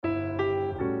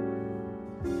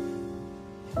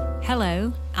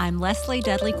Hello, I'm Leslie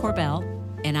Dudley Corbell.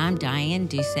 And I'm Diane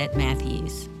Doucette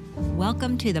Matthews.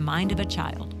 Welcome to The Mind of a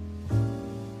Child.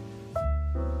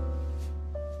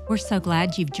 We're so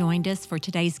glad you've joined us for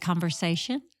today's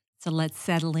conversation. So let's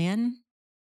settle in,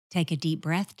 take a deep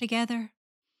breath together,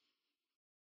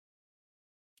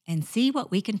 and see what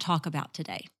we can talk about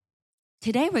today.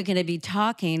 Today we're going to be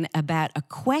talking about a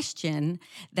question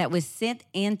that was sent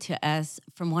in to us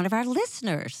from one of our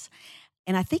listeners.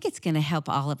 And I think it's going to help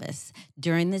all of us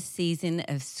during this season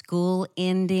of school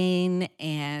ending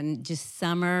and just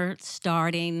summer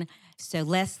starting. So,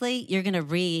 Leslie, you're going to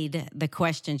read the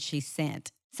question she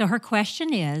sent. So her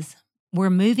question is,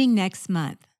 we're moving next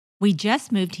month. We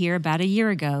just moved here about a year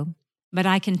ago, but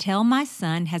I can tell my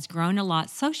son has grown a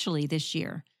lot socially this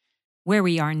year. Where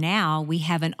we are now, we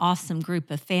have an awesome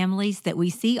group of families that we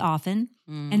see often,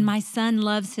 and my son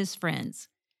loves his friends.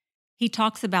 He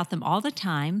talks about them all the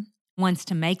time, wants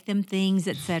to make them things,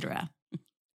 etc.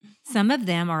 Some of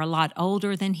them are a lot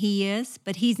older than he is,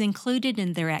 but he's included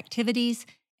in their activities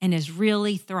and is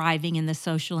really thriving in the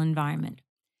social environment.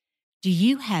 Do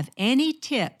you have any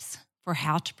tips for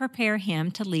how to prepare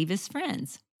him to leave his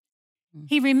friends?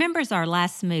 He remembers our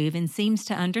last move and seems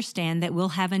to understand that we'll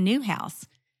have a new house,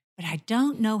 but I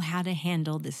don't know how to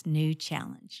handle this new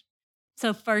challenge.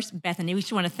 So first, Bethany, we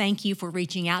just want to thank you for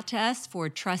reaching out to us, for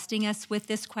trusting us with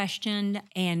this question,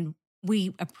 and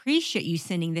we appreciate you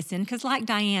sending this in because like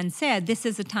Diane said, this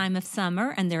is a time of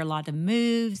summer and there are a lot of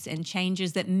moves and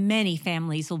changes that many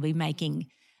families will be making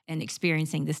and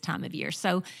experiencing this time of year.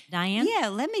 So, Diane? Yeah,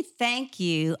 let me thank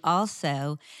you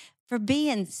also for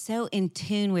being so in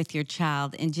tune with your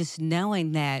child and just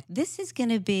knowing that this is going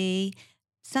to be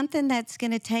something that's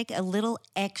going to take a little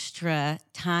extra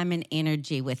time and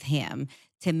energy with him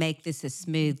to make this a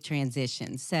smooth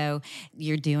transition. So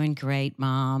you're doing great,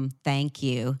 Mom. Thank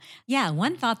you. Yeah,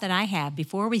 one thought that I have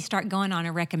before we start going on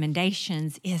our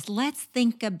recommendations is let's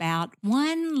think about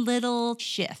one little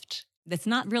shift that's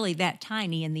not really that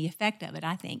tiny in the effect of it,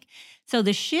 I think. So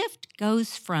the shift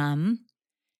goes from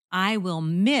I will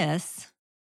miss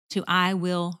to I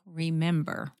will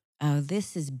remember. Oh,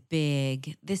 this is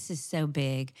big. This is so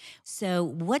big. So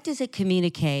what does it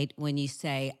communicate when you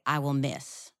say, I will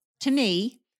miss? To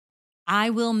me,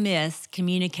 I will miss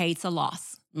communicates a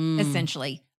loss,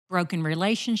 essentially. Broken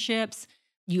relationships,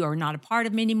 you are not a part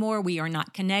of me anymore, we are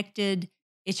not connected.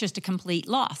 It's just a complete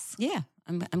loss. Yeah,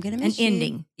 I'm going to miss An you.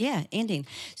 ending. Yeah, ending.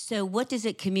 So what does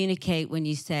it communicate when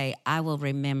you say, I will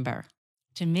remember?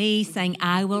 To me, saying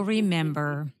I will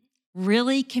remember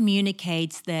really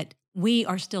communicates that we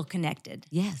are still connected.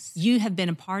 Yes. You have been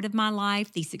a part of my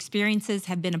life. These experiences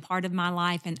have been a part of my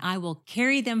life, and I will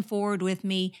carry them forward with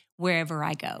me wherever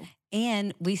I go.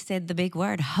 And we said the big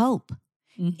word, hope.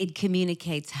 Mm-hmm. It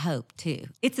communicates hope, too.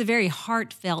 It's a very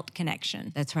heartfelt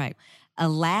connection. That's right. A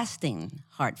lasting,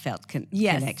 heartfelt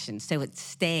connection. So it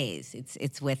stays.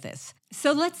 It's with us.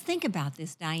 So let's think about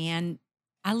this, Diane.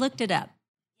 I looked it up.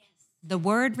 The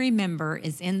word remember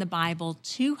is in the Bible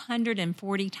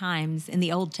 240 times in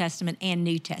the Old Testament and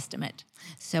New Testament.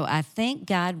 So I think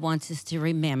God wants us to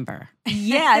remember.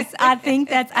 Yes, I think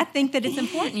that it's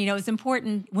important. You know, it's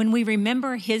important when we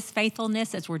remember his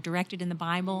faithfulness as we're directed in the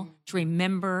Bible, to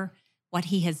remember what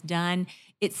he has done.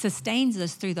 It sustains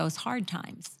us through those hard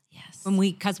times. Yes.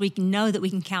 Because we know that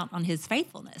we can count on his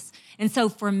faithfulness. And so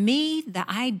for me, the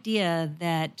idea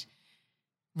that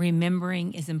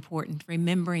remembering is important.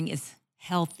 Remembering is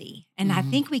healthy. And I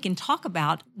think we can talk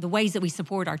about the ways that we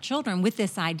support our children with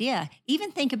this idea.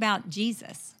 Even think about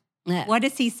Jesus. What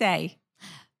does he say?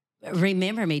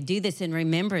 Remember me. Do this in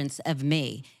remembrance of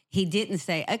me. He didn't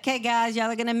say, okay, guys, y'all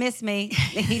are going to miss me.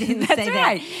 He didn't say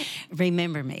right. that.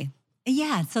 Remember me.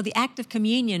 Yeah. So the act of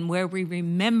communion where we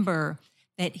remember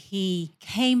that he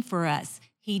came for us.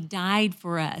 He died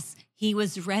for us. He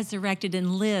was resurrected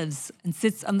and lives and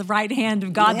sits on the right hand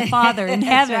of God the Father in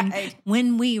heaven. Right.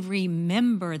 When we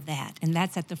remember that, and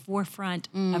that's at the forefront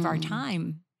of our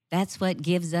time. That's what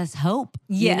gives us hope,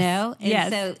 Yes. you know? And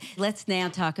Yes. so let's now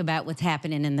talk about what's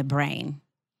happening in the brain.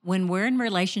 When we're in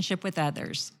relationship with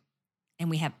others and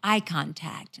we have eye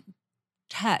contact,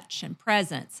 touch, and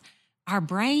presence, our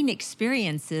brain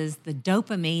experiences the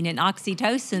dopamine and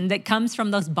oxytocin that comes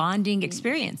from those bonding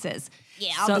experiences.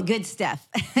 Yeah, all the good stuff.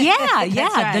 Yeah, That's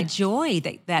yeah, the right. joy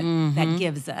that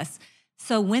gives us.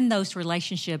 So when those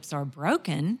relationships are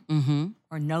broken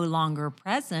or no longer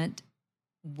present,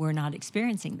 we're not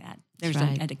experiencing that. There's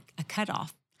right. a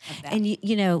cutoff of that. And,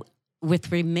 you know,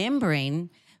 with remembering,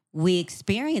 we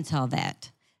experience all that.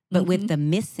 But with the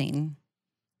missing,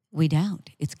 we don't.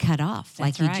 It's cut off,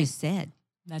 That's like right. you just said.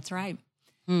 That's right.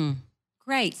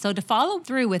 Great. So to follow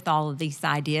through with all of these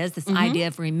ideas, this idea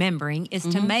of remembering is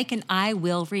to make an I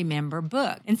will remember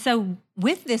book. And so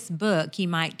with this book, you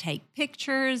might take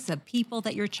pictures of people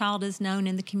that your child has known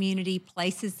in the community,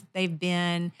 places that they've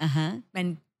been,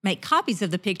 and make copies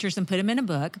of the pictures and put them in a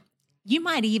book. You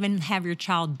might even have your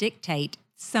child dictate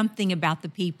something about the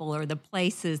people or the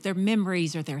places, their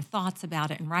memories or their thoughts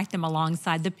about it, and write them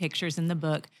alongside the pictures in the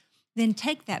book. Then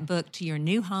take that book to your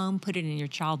new home, put it in your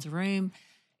child's room,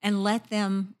 and let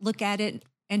them look at it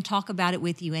and talk about it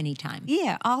with you anytime.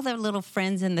 Yeah, all their little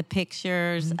friends in the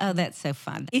pictures. Oh, that's so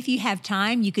fun. If you have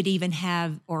time, you could even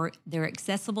have, or they're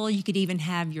accessible, you could even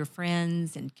have your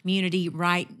friends and community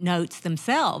write notes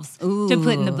themselves to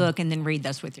put in the book and then read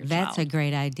those with your child. That's a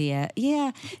great idea.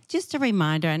 Yeah, just a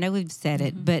reminder. I know we've said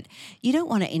it, but you don't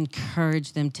want to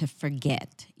encourage them to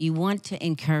forget. You want to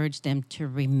encourage them to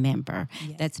remember.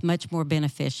 Yes. That's much more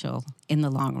beneficial in the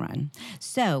long run.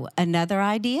 So, another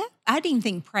idea? I'd even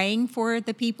think praying for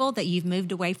the people that you've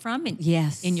moved away from and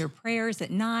Yes. in your prayers at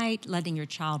night, letting your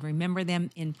child remember them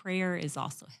in prayer is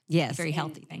also a very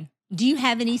healthy thing. Do you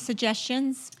have any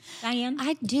suggestions, Diane?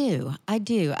 I do. I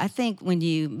think when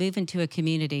you move into a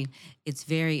community, it's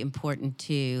very important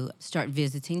to start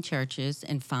visiting churches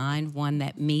and find one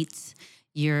that meets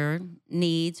your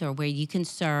needs or where you can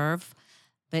serve,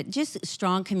 but just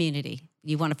strong community.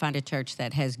 You want to find a church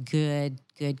that has good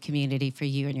community for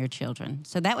you and your children.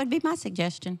 So that would be my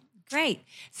suggestion. Great.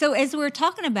 So as we're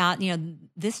talking about,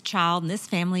 this child and this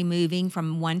family moving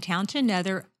from one town to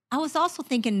another, I was also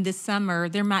thinking this summer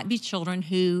there might be children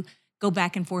who go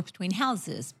back and forth between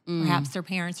houses. Perhaps their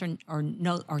parents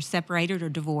are separated or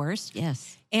divorced.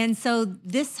 Yes. And so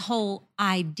this whole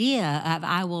idea of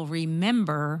I will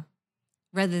remember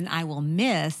rather than I will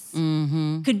miss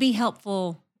could be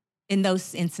helpful in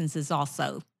those instances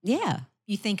also. Yeah.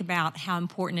 You think about how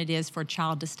important it is for a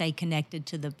child to stay connected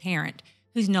to the parent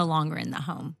who's no longer in the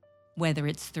home, whether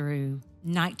it's through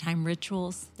nighttime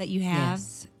rituals that you have,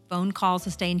 phone calls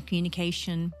to stay in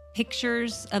communication,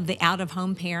 pictures of the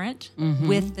out-of-home parent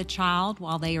with the child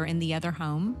while they are in the other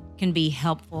home can be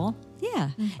helpful. Yeah.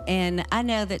 And I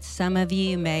know that some of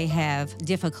you may have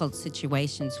difficult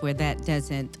situations where that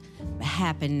doesn't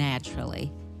happen naturally.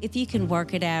 If you can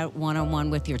work it out one-on-one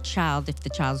with your child, if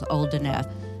the child's old enough,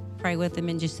 pray with them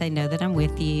and just say, know that I'm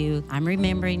with you. I'm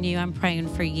remembering you. I'm praying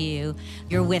for you.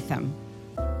 You're with them.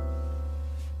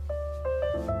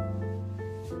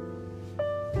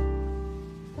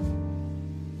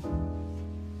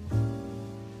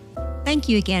 Thank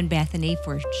you again, Bethany,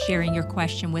 for sharing your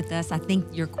question with us. I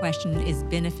think your question is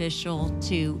beneficial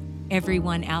to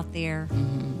everyone out there.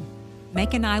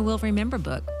 Make an I Will Remember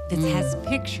book that has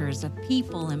pictures of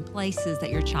people and places that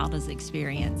your child has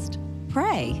experienced.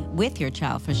 Pray with your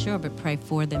child for sure, but pray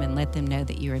for them and let them know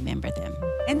that you remember them.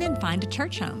 And then find a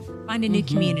church home, find a new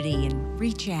community and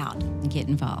reach out. And get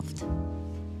involved.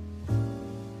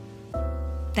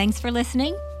 Thanks for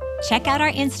listening. Check out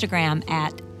our Instagram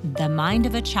at The Mind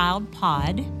of a Child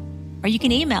Pod, or you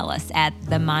can email us at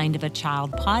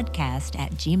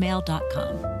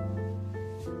themindofachildpodcast@gmail.com.